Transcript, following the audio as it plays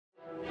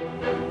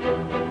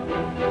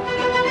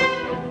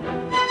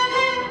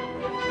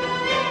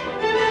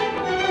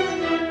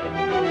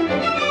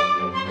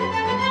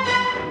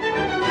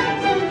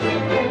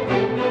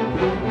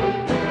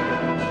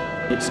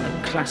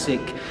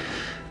classic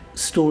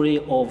story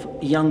of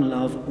young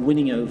love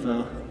winning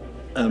over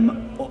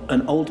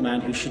an old man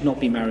who should not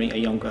be marrying a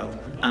young girl.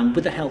 And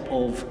with the help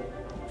of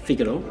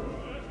Figaro,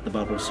 the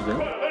barber of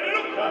Seville,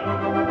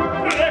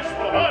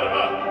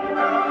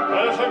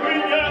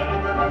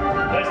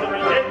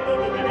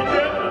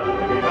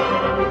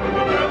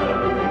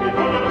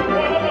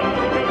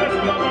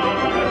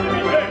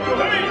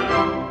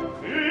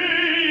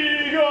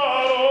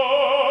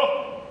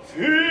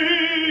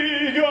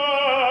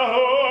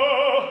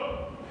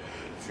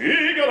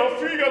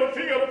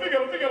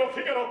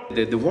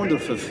 The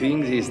wonderful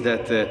thing is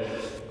that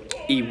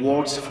he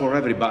works for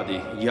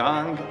everybody,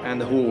 young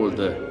and old,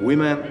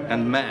 women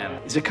and men.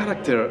 It's a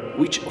character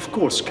which of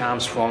course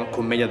comes from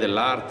Commedia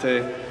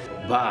dell'arte,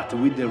 but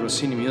with the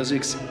Rossini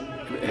music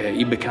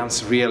he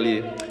becomes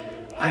really,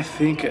 I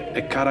think,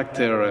 a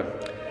character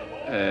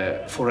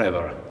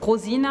forever.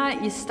 Rosina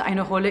ist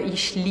eine Rolle,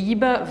 ich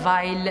liebe,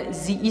 weil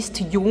sie ist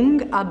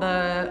jung,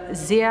 aber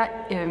sehr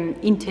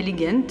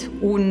intelligent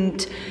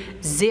und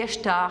sehr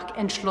stark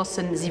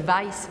entschlossen. Sie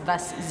weiß,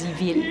 was sie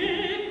will.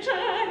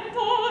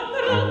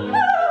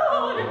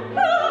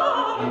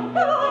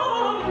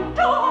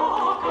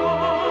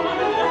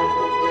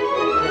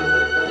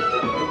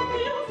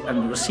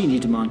 And Rossini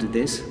demanded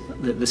this,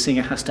 that the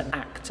singer has to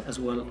act as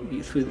well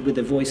with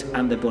their voice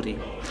and their body.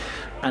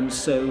 And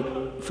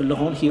so for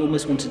Laurent, he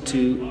almost wanted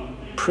to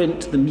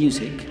print the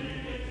music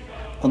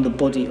on the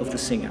body of the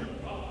singer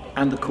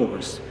and the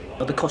chorus.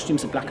 But the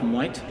costumes are black and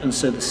white, and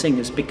so the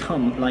singers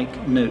become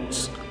like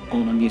notes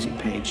on a music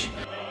page.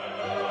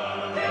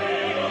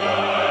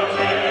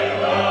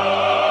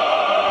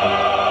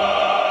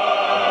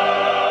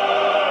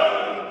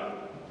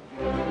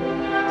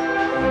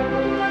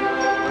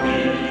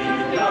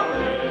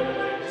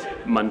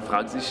 Man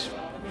fragt sich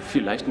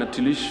vielleicht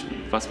natürlich,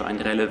 was für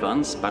eine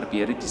Relevanz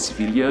Barbiere di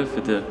Seviglia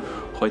für die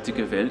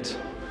heutige Welt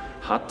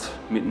hat,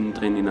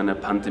 mittendrin in einer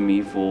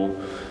Pandemie, wo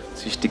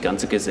sich die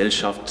ganze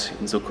Gesellschaft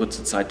in so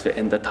kurzer Zeit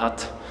verändert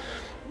hat.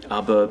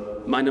 Aber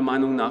meiner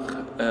Meinung nach,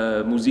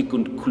 Musik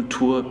und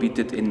Kultur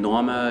bietet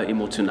enorme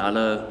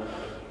emotionale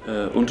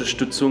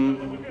Unterstützung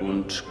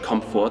und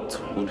Komfort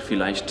und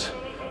vielleicht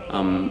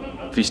am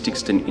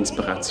wichtigsten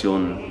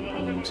Inspiration,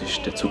 um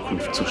sich der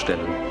Zukunft zu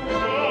stellen.